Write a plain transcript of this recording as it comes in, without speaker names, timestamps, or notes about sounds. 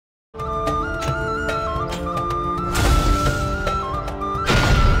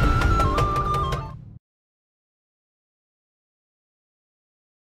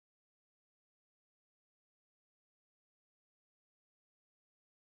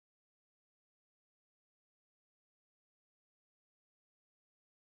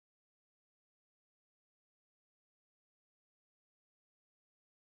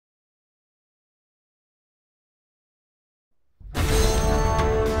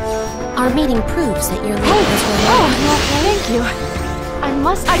Our meeting proves that your love was romantic. Thank you. I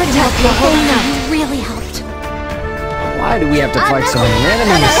must protect the whole night. You really helped. Why do we have to fight so many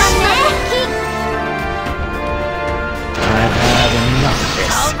enemies? I've had enough of this.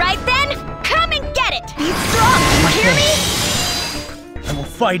 Alright then, come and get it! Be strong, you hear me? I will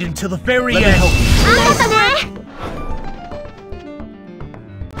fight until the very Let end. me help you.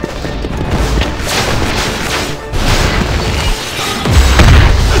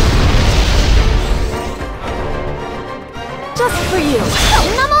 Just for you.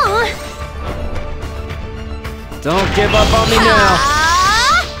 Don't give up on me now.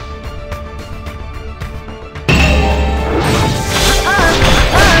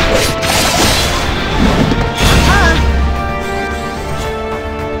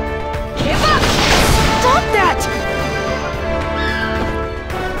 Give up! Stop that!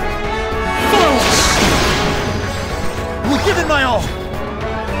 I will give it my all.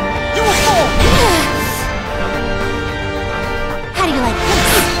 You will fall. How do you like this?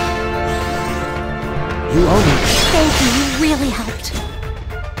 You owe me. Thank you, you really helped.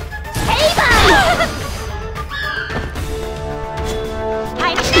 I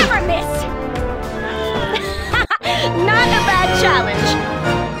never miss! Not a bad challenge.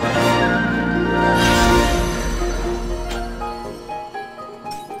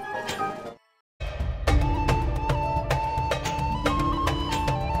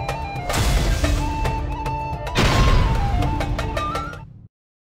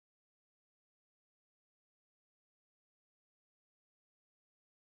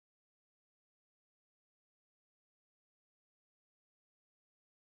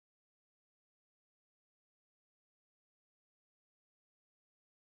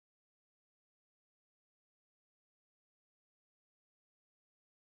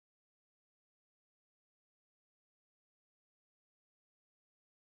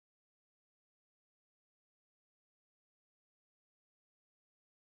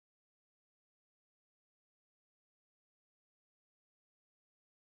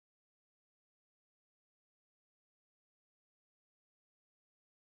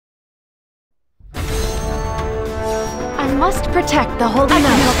 I must protect the holy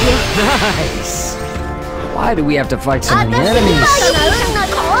night. Nice. Why do we have to fight so many enemies?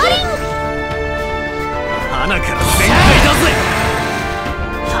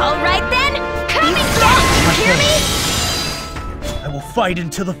 Alright then, come and get it! You hear me? I will fight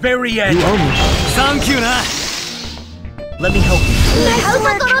until the very end. You owe me. Thank you, na. Let me help you.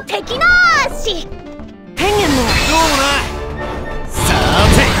 Hang in there.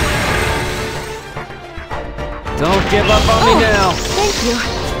 Don't give up on me now. Thank you.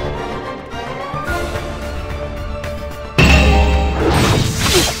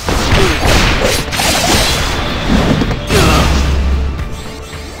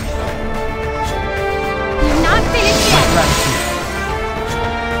 You're not finished yet. Gratitude.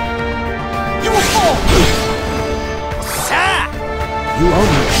 You will fall. You owe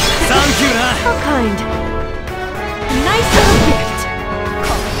me. Thank you, na. How kind. A nice little gift.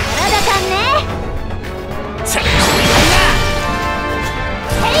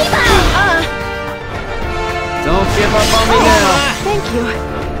 Don't give up on me now. Thank you.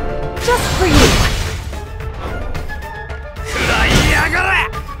 Just for you.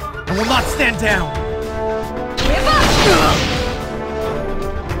 I will not stand down. Give up!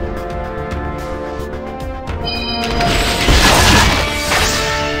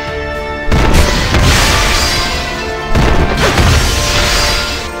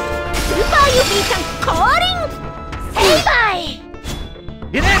 Super Yubi-san calling! Seibai!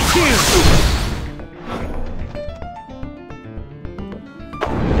 It ends here.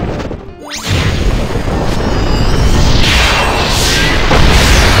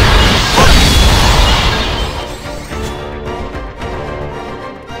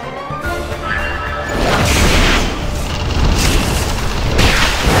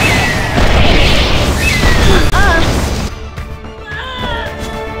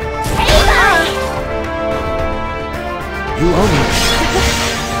 You owe me.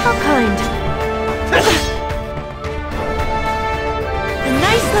 How kind. A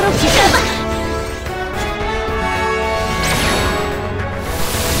nice little gift.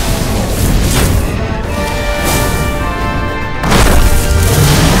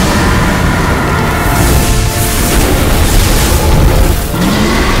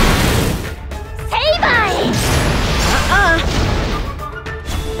 Seibai!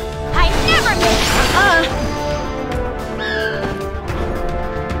 I never miss!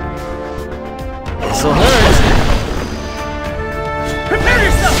 This'll hurt. Prepare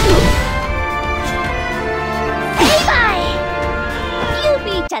yourself.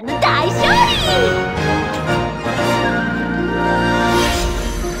 らの大勝利。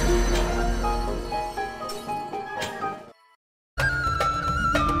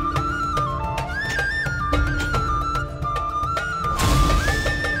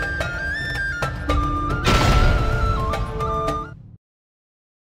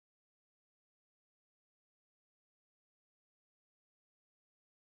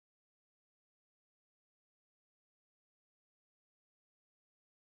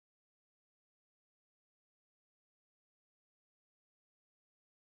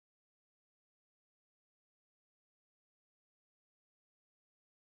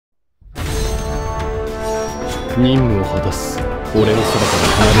任務を果たす。俺のそばから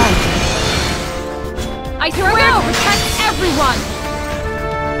離れる。 I swear to protect everyone!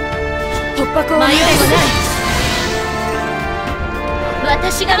 突破口は迷いもない。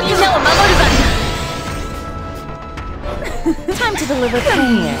私がみんなを守る番だ。 Time to deliver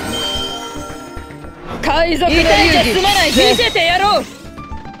pain. 海賊の流儀見せてやろう。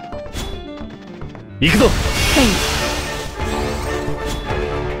行くぞ。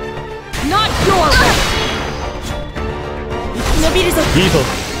 Not your way! 伸びるぞ。いいぞ。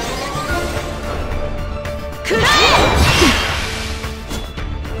くら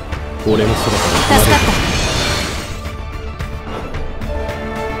俺のそばから離れる。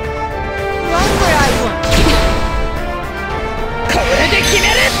 Run where I want. これで決め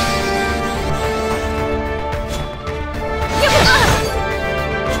る。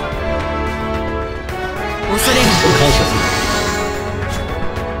恐れる。感謝す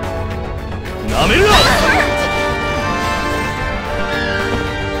る。なめるな。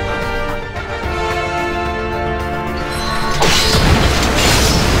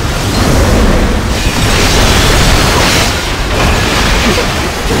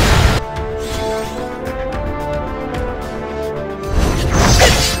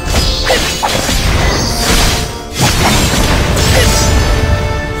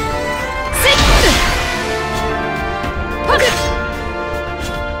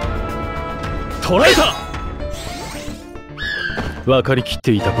 捕らえた。分かりきっ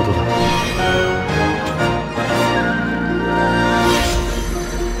ていたことだ。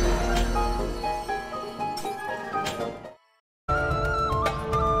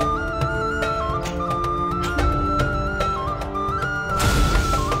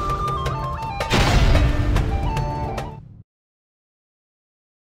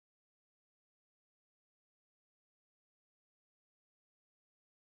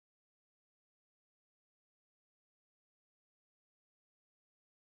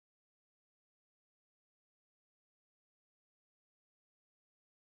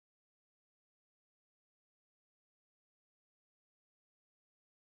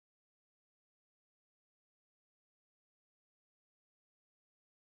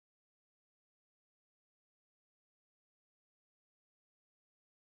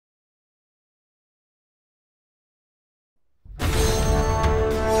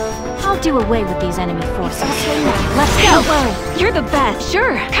 I'll do away with these enemy forces. Let's go. Don't worry. You're the best.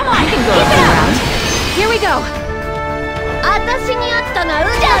 Sure. Come on. I can go a round. Here we go. 私にあったのはう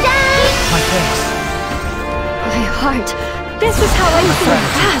じゃじゃ My thanks. My heart. This is how I feel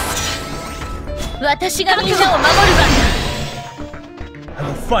fast. ーん。私がみんなを守る番だ。 I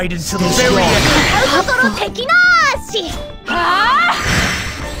will fight until the very end. 買うところ敵なーし。Ah!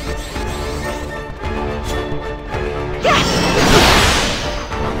 Yeah.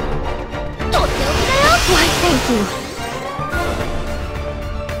 とっておきだよ。 Why, thank you.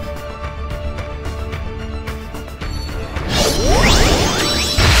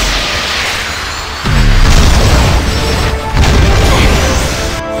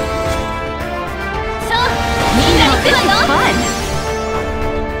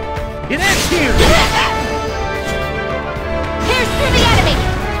 It ends here. Here's to the enemy.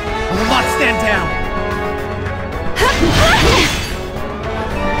 I will not stand down. Get ready.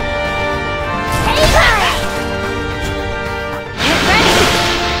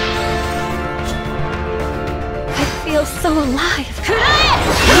 I feel so alive. くらえ。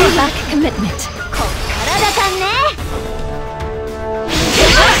 Bring back commitment. こっからだかんね。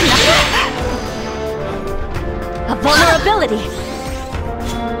 A vulnerability.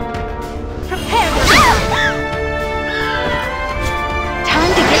 Prepare yourself.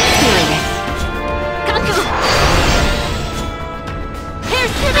 Time to get serious. 覚悟。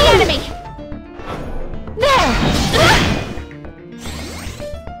Here's to the enemy. There.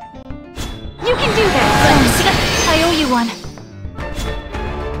 You can do this. 私が I owe you one.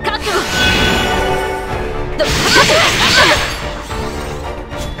 覚悟。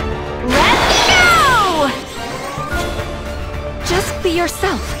Let's go. Just be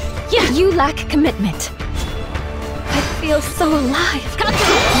yourself. Yeah. You lack commitment. I feel so alive.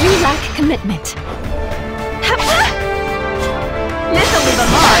 You lack commitment. This'll leave a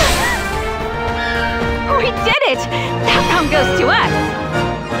mark. We did it! That round goes to us.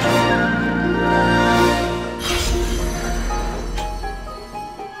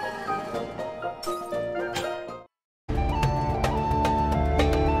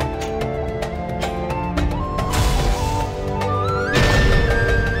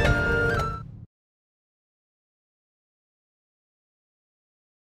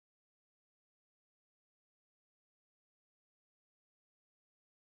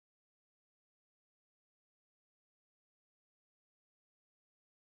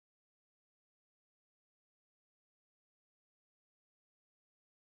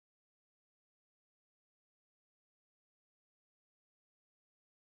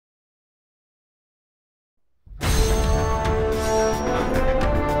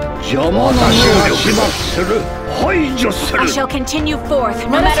 I shall continue forth,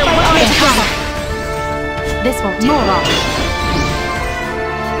 no matter what may come. This won't take long.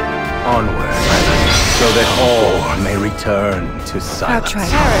 Onward, so that all may return to silence.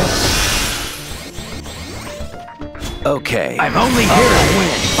 Okay. I'm only here to win.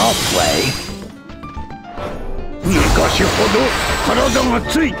 I'll play.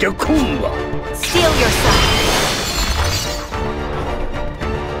 Steel yourself.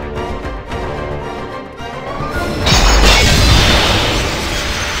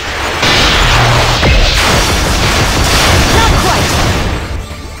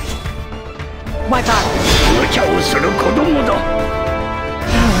 Wipe out.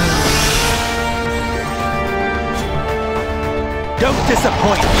 Don't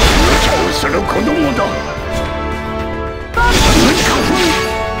disappoint.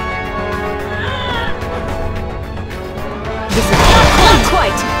 This is not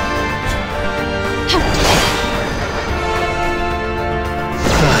quite.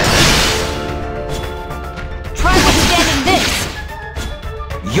 Try withstanding this.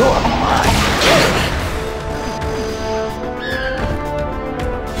 You're mine.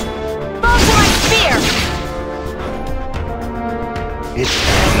 Fall to my spear.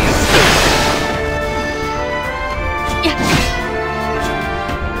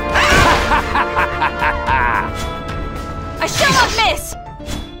 I shall not miss.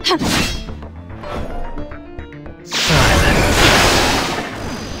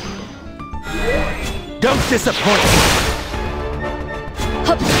 Don't disappoint me.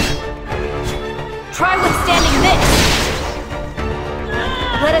 Try withstanding this.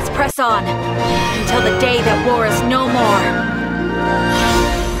 Let us press on until the day that war is no more.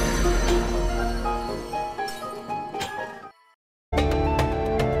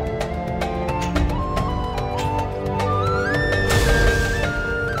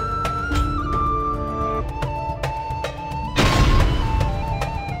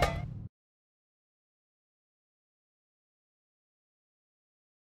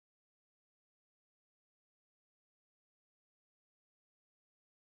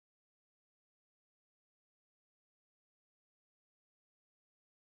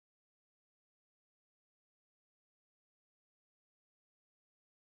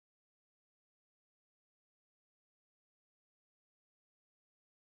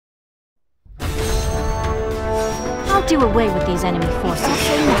 I'll do away with these enemy forces.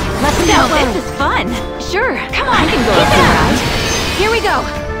 Let's go! This is fun! Sure, come on! I can go around. Here we go!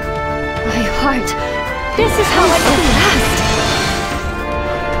 My heart. This is how I will last!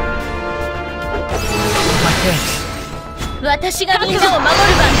 My thanks.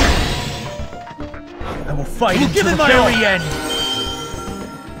 I will fight until the very end.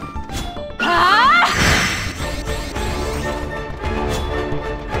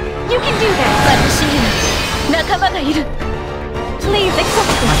 You can do this! Please accept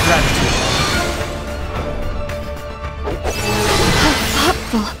My this! gratitude. How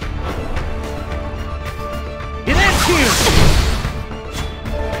thoughtful! It ends here.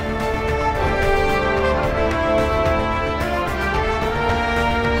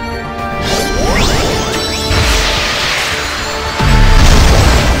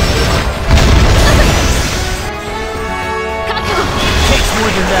 Takes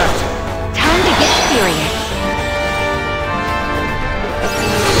more than that. Time to get serious!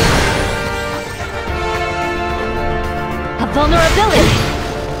 A vulnerability!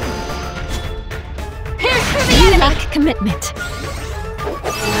 Here's for the enemy! Lack commitment.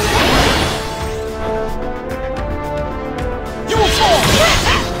 You will fall.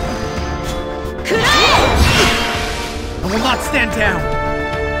 I will not stand down.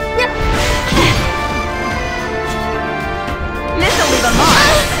 This'll leave a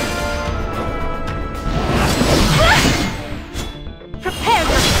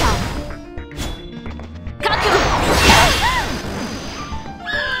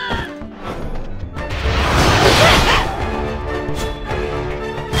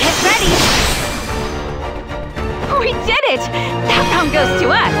did it! That round goes to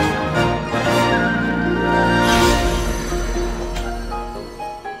us!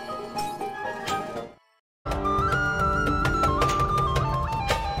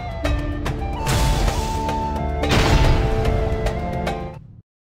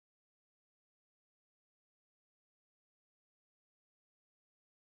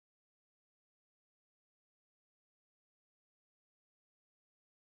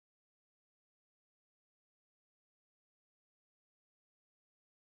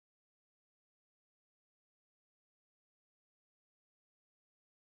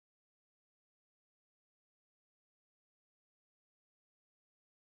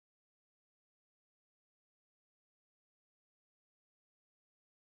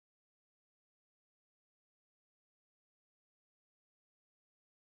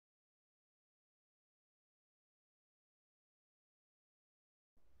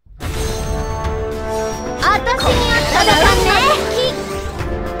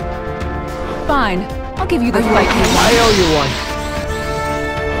 Fine, I'll give you the fight. I owe you one.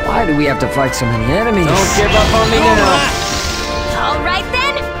 Why do we have to fight so many enemies? Don't give up on me now. All right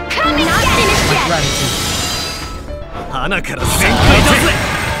then, come and not finished yet.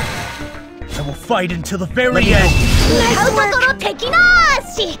 I will fight until the very end. Nice work.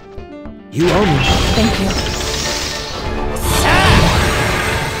 You owe me. Thank you.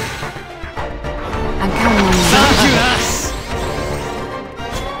 I'm counting on you.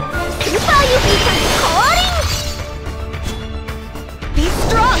 Be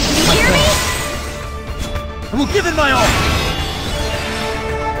strong, do you hear me? I will give it my all.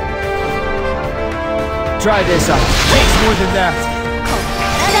 Try this out. Takes more than that.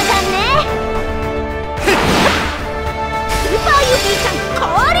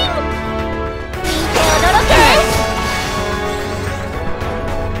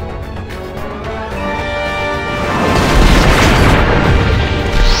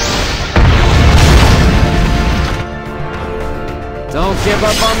 Don't give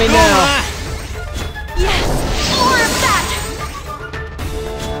up on me now. Yes, more of that.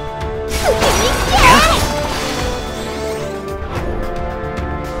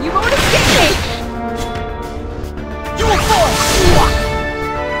 You won't escape me! You will fall.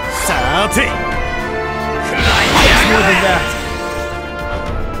 Takes more than that.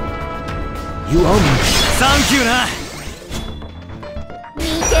 You owe me.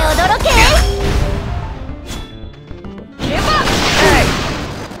 Give up! Hey!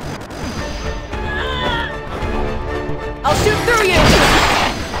 I'll shoot through you!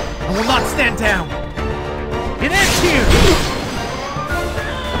 I will not stand down. It ends here.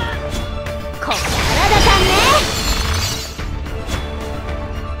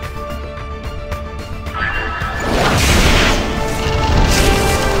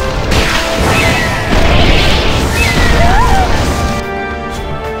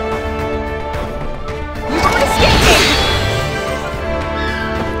 You won't escape me!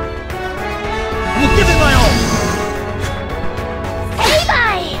 I will give it my all.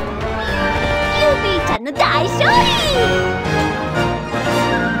 ユービーちゃんの大勝利。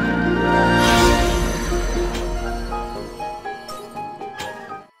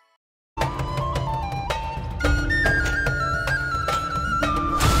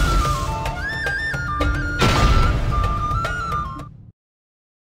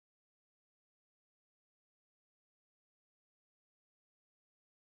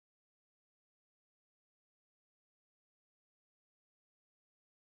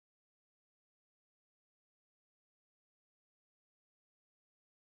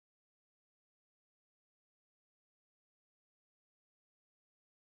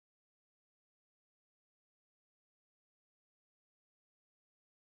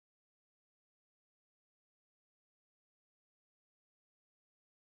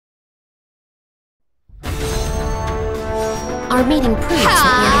Our meeting proves that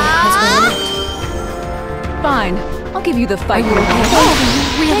the enemy has been linked. Fine, I'll give you the fight. You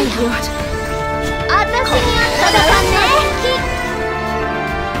really hurt.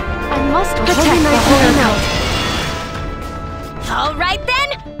 I must protect the whole out. All right then,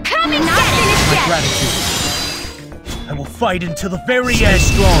 come and not finished yet. Gratitude. I will fight until the very end.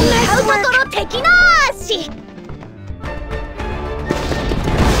 Strong. Nice work.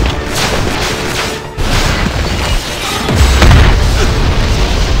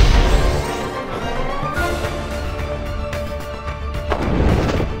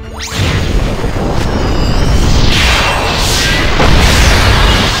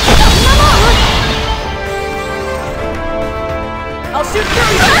 I'll shoot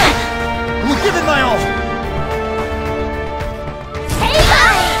through you! I will give it my all.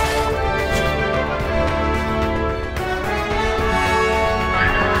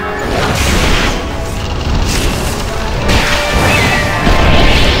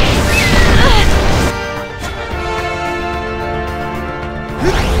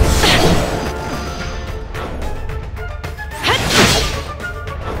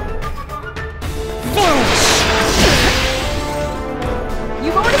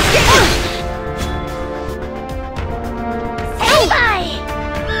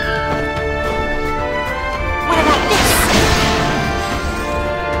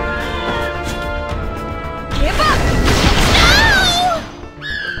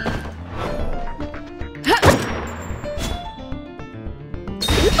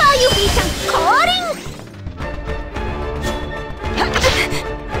 ーパーユビーちゃん降臨。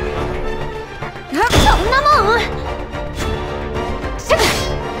そんなもん。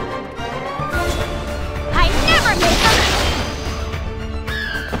I never make them.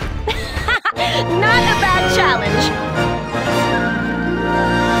 Not a bad challenge.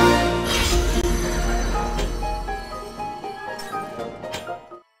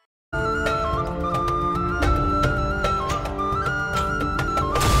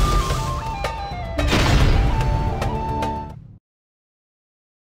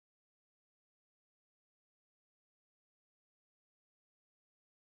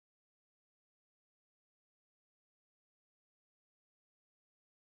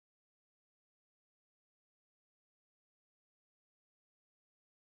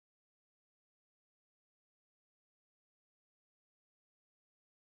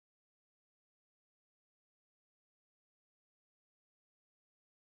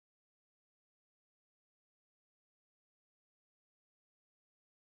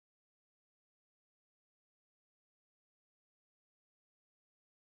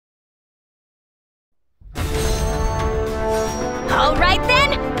 All right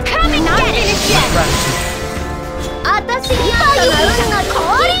then, come and get it again. 私にあったら運が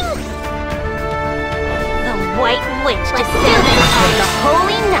降臨。The White Witch descended on the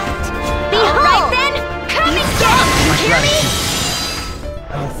holy night. Behold, all right then, come and get it. You hear me?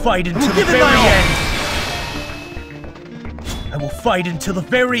 I will fight until the very end. I will fight until the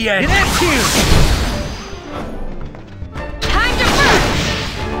very end. Time to burn.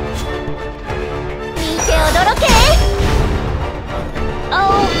 見て驚け。Oh,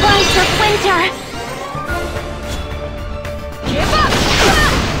 bunch of winter! Give up!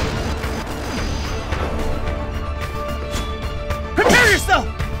 Prepare yourself!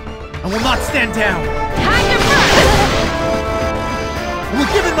 I will not stand down! Time to burn! I will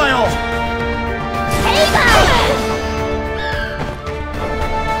give it my all! Saber!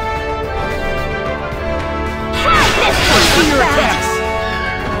 Try this one! See your attacks!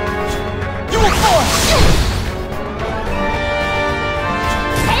 You will fall!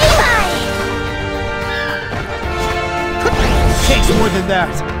 Takes more than that.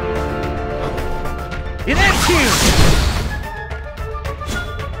 It ends here.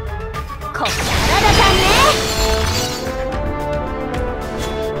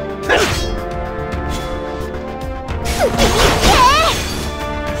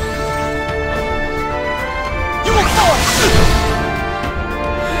 You will fall.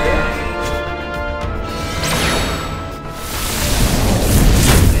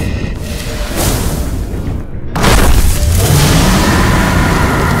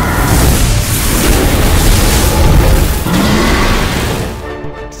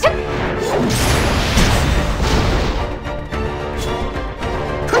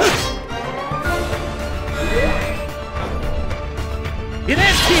 It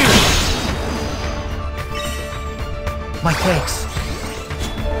ends here! My thanks.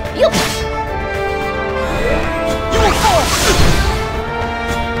 You will fall!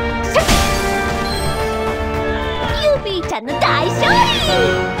 Yubi ちゃんの大勝利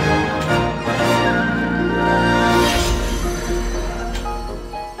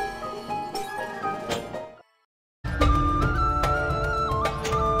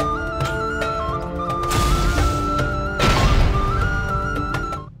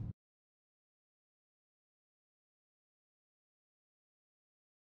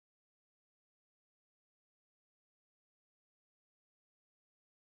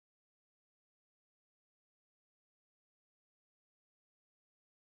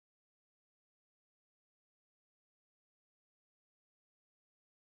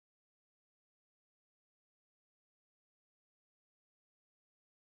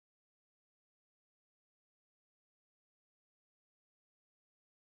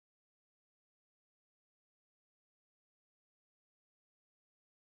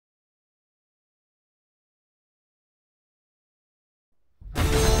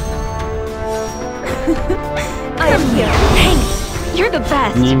！I am here. Thanks. You're the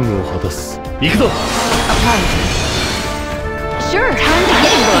best. 任務を果たす。行くぞ。Apologies. Sure, time to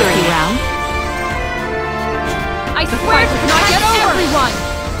get in theory round. I swear to not get everyone.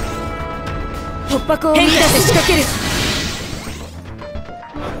 突破口を見出して仕掛ける。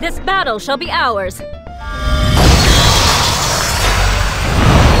This battle shall be ours.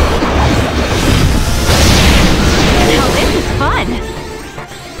 Oh, this is fun.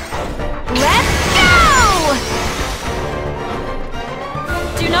 Let's go!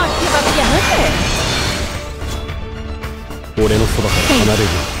 Do not give up yet. Okay. 俺のそばから離れる。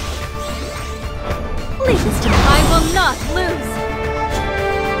Leave this to me. I will not lose.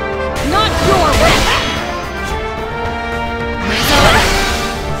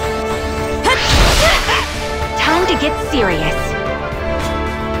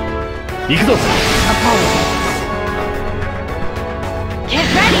 行くぞ。 Get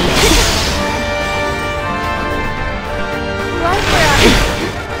ready! Right where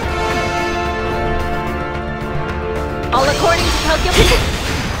All according to calculation.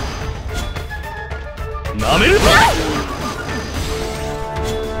 なめるぞ。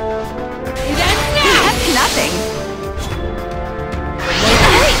 That's nothing.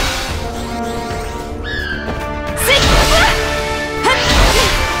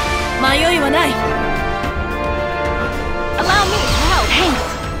 迷いはない。Allow me to help. Thanks.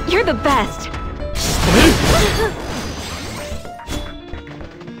 You're the best.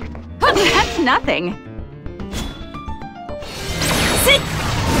 That's nothing.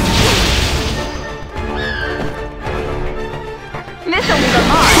 This'll leave a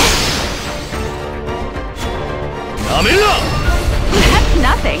mark. なめるな。 That's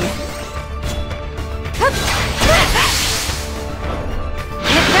nothing. Get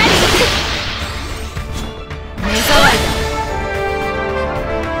ready.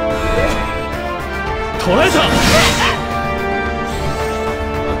 捕らえた。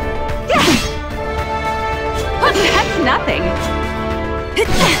 That's nothing.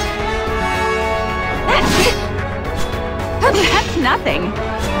 That's nothing.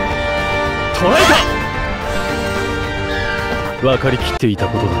 捕らえた。分かりきっていた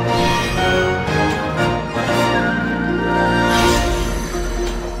ことだ。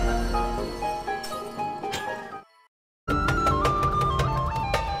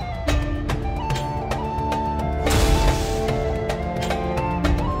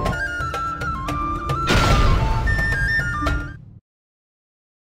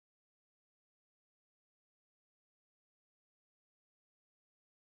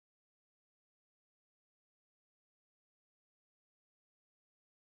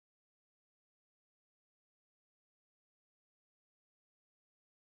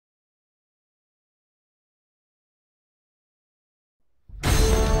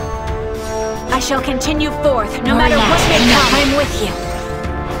 I shall continue forth, no matter what may come. I'm with you.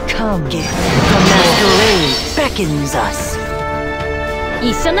 Come, the masquerade beckons us.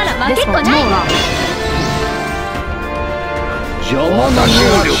 一緒なら負けっこない。邪魔なの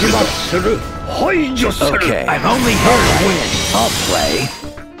は始末する。排除する。Okay, I'm only here to win. I'll play.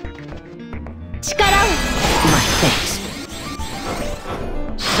 力を。My thanks.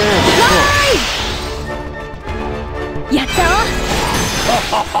 Fly! やったわ。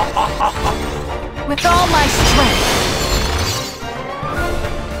With all my strength.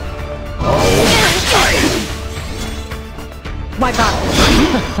 Wipe out.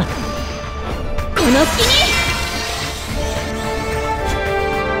 この隙に。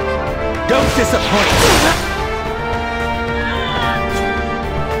 Don't disappoint.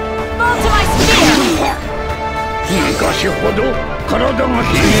 Fall to my spear. 昔ほど体が君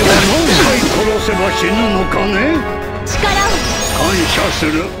は何回殺せば死ぬのかね。力を。感謝す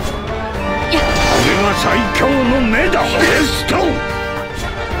る。これが最強の目だ。ベスト。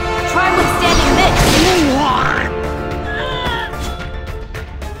Try withstanding this.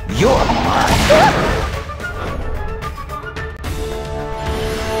 You're mine.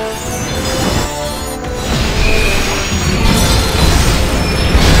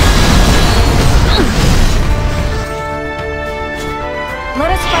 Let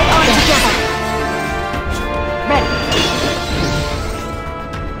us fight on together. Ready.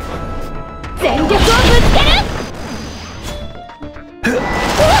 全力をぶつける。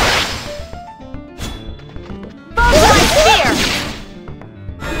 Fall to my spear.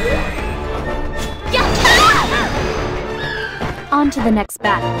 On to the next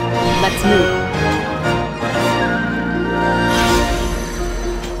battle. Let's move.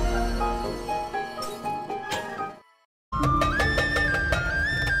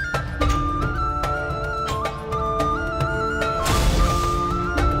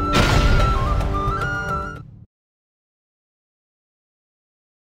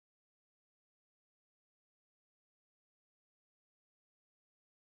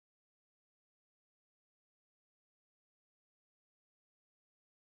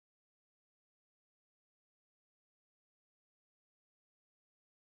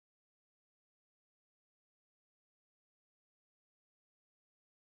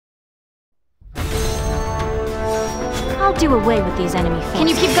 I'll do away with these enemy forces. Can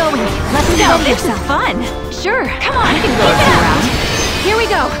you keep going? Let's No, help this is yourself. fun. Sure. Come on. I can go around. Here we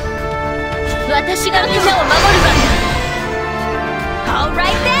go. 私がみんなを守る番だ。All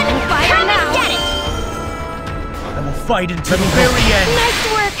right then. Fire now. Get it. I will fight until the very end. Nice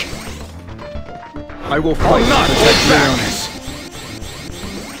work. I will fight not hold back.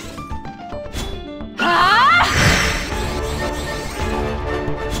 Ah!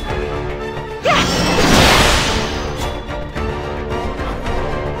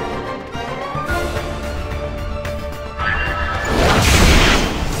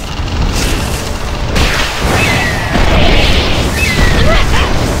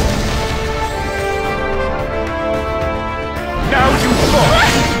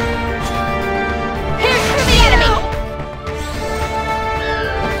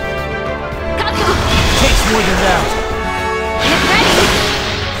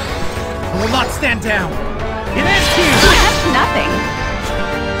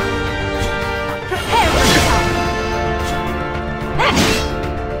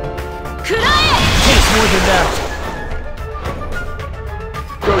 than that.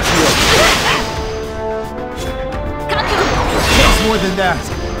 Takes more than that.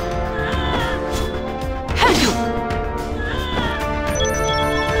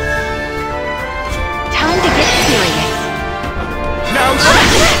 Time to get serious. Now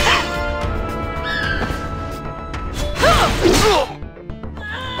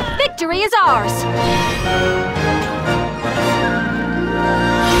Victory is ours!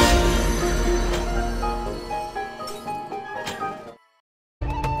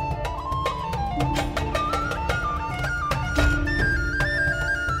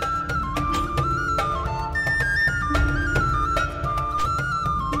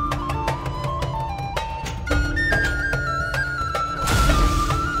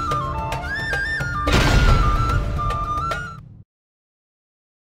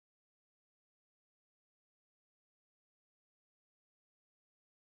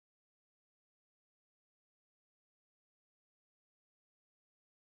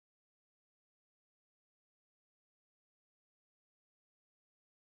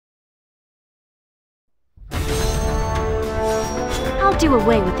 I'll do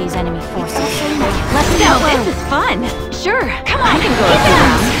away with these enemy forces. Let's go! This is fun! Sure, come on! I can go a few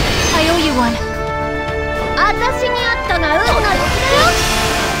rounds. I owe you one. 私にあったが運の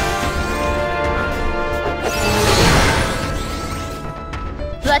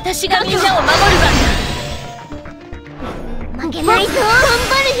出私がみんなを守る番だ。負けないぞ。頑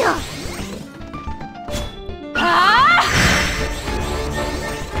張るよ。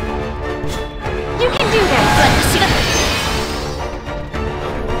You can do this! 私が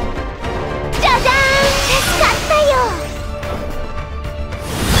じゃじゃーん、助かったよ。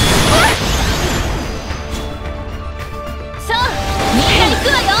そう、みんな行く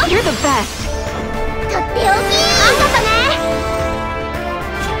わよ。 You're the best! とっておき。あんたとね。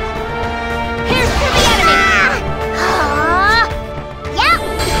Here's to the enemy. はあ。やっ。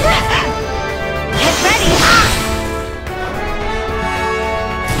Get ready!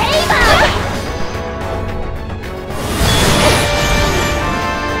 セイバー。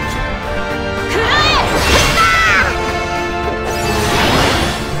くらえ。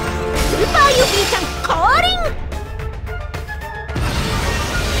スーパーユキーちゃん降臨。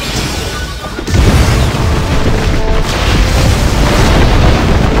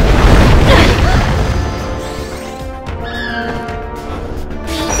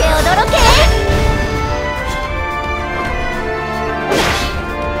見て驚け。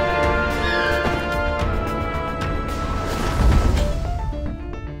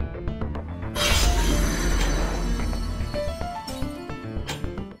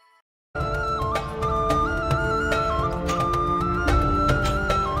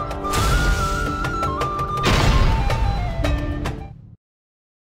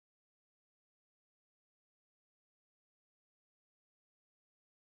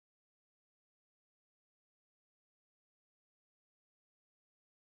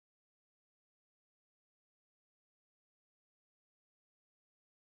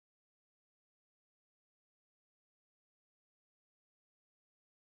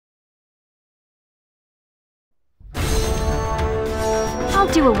I'll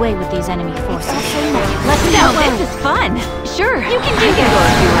do away with these enemy forces. Let's go! This is fun! Sure, you can do this! Go a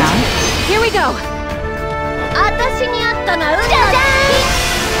few rounds. Here we go! 私にあったが運の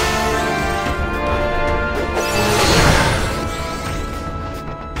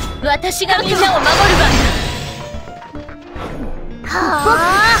出私がみんなを守る番だ。は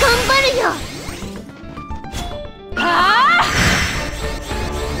あ。頑張るよ。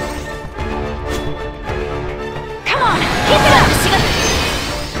Come on, keep it up.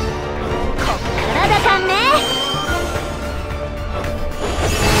 体かんね。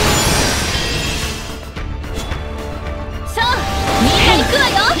そう、みんな行くわ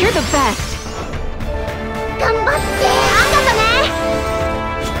よ。 You're the best! 頑張って。あんたとね。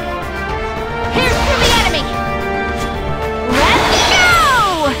Here's to the enemy. Let's go!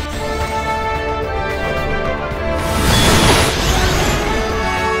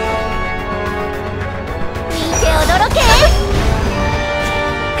 見て驚け。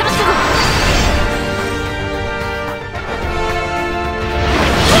覚悟。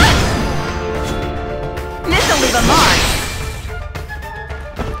This'll leave a mark!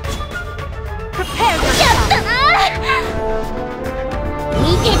 Prepare やっ yourself! たな。見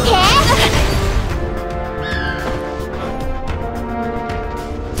てて。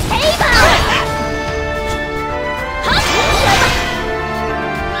セイバー。はっ。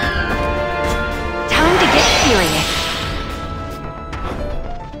 Time to get serious!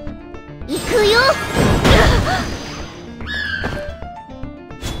 行くよ。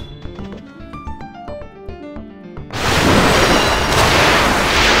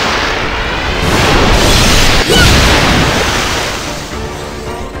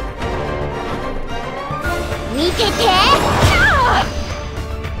見てて。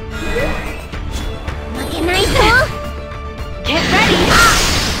負けないぞ。Get ready!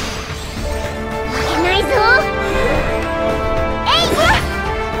 負けないぞ。えい！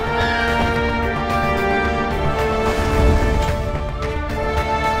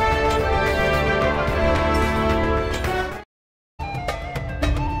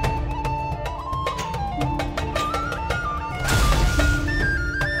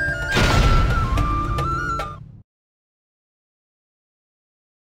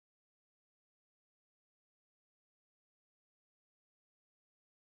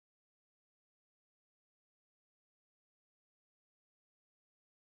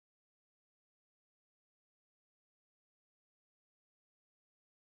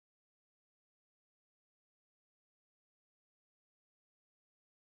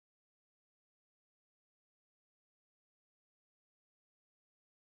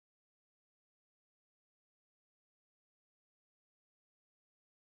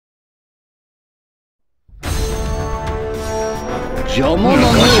邪魔な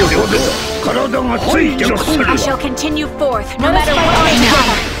のよ。体がついてくる。 I shall continue forth, no matter what may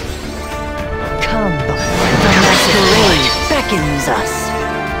happen. Come, the masquerade beckons us.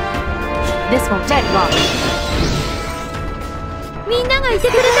 This won't take long. みんながいて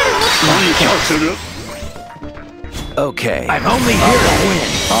くれたらもっ何かする。 Okay. I'm only here to win.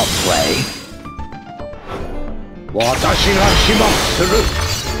 I'll play. 私が始末する。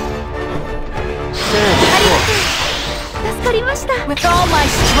助かりました。 With all my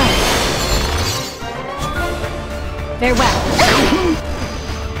strength. Farewell.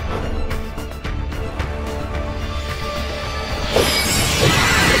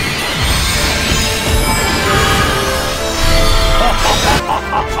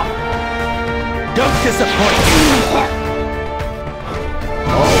 Don't disappoint me.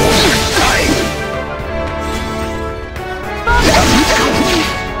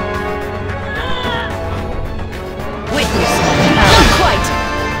 Witness Not quite.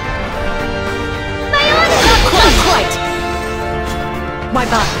 Not quite. My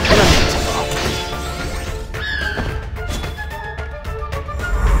body.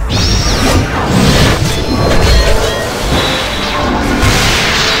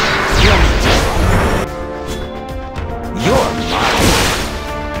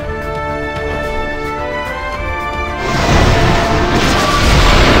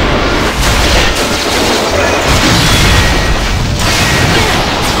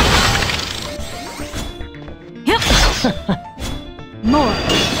 More.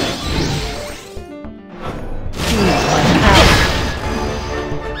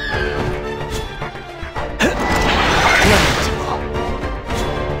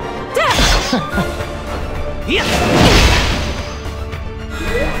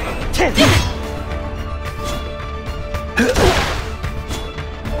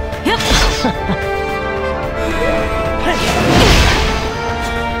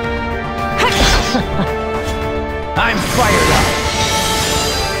 I'm fired up.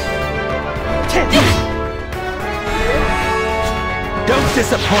 Don't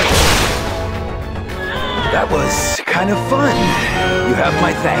disappoint. That was kind of fun. You have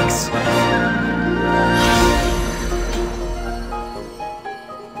my thanks.